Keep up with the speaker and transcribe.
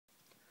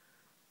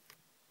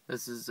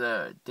This is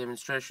a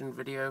demonstration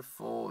video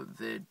for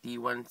the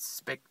D1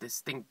 spec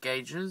distinct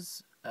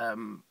gauges.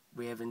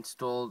 We have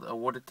installed a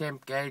water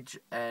temp gauge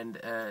and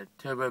a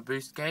turbo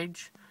boost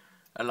gauge,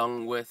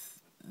 along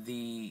with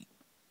the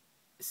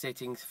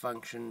settings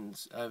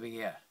functions over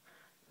here.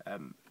 Let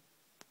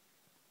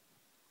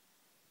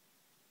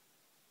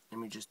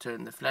me just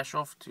turn the flash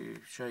off to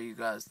show you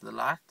guys the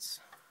lights.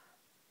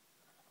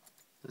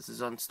 This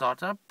is on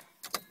startup.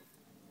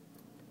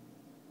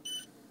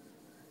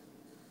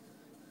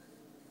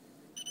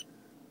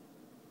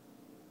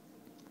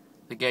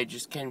 The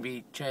gauges can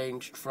be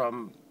changed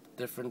from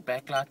different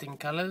backlighting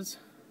colors.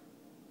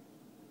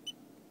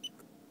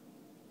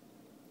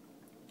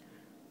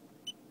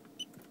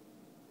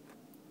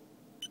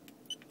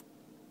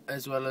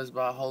 As well as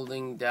by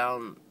holding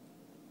down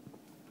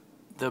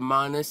the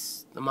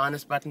minus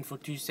button for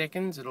 2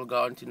 seconds, it'll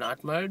go into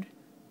night mode.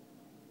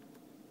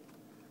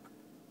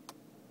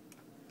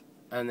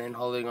 And then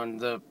holding on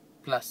the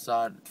plus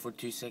side for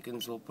 2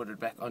 seconds will put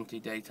it back onto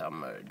daytime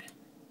mode.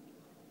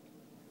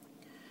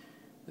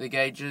 The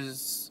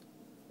gauges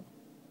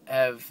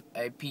have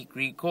a peak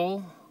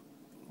recall.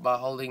 By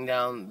holding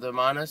down the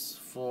minus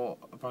for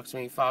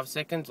approximately 5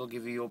 seconds will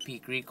give you your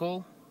peak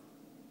recall.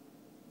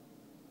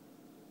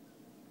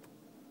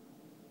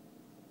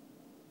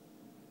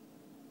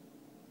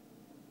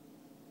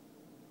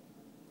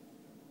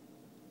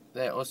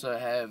 They also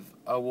have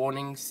a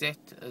warning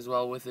set as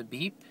well with a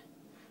beep.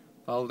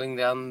 By holding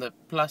down the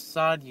plus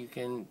side you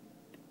can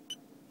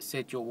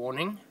set your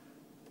warning.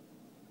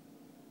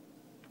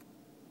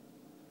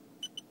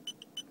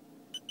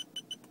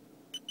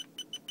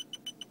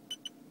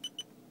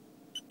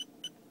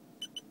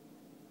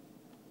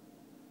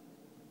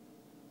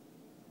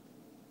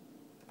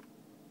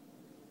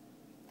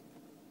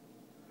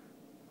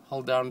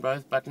 Hold down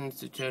both buttons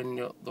to turn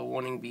the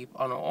warning beep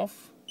on or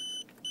off.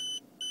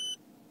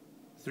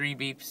 3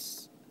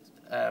 beeps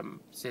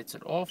sets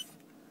it off,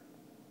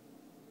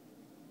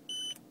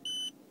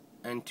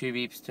 and 2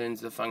 beeps turns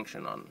the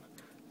function on.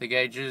 The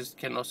gauges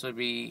can also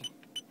be,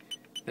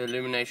 the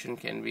illumination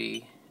can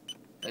be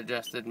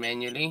adjusted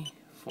manually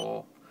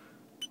for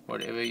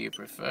whatever you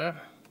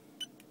prefer.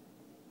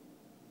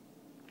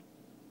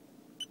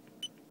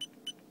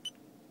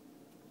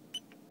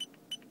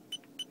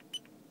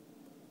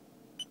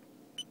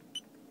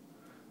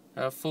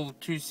 Full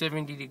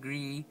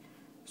 270-degree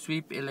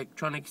sweep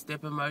electronic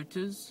stepper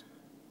motors.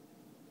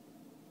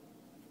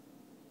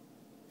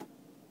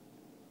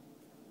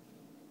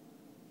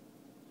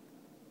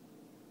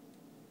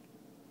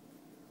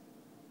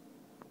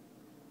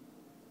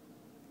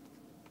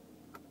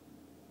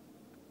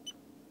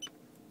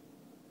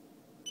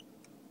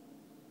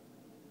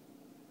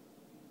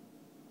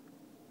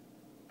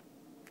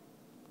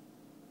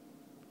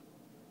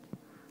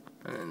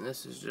 And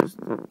this is just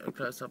a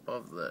close-up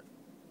of the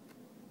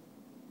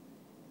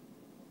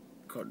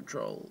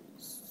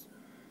controls.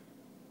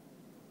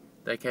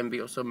 They can be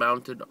also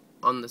mounted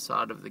on the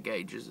side of the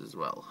gauges as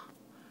well.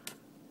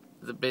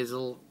 The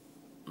bezel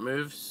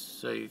moves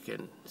so you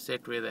can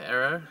set where the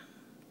arrow.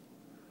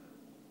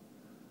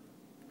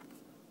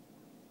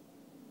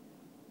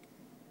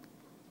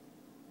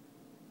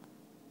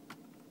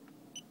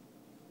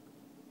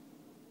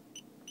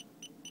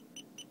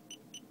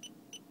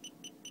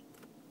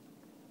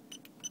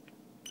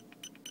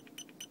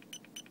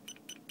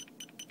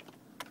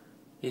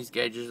 These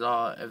gauges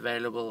are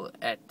available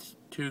at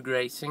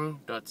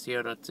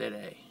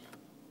 2gracing.co.za.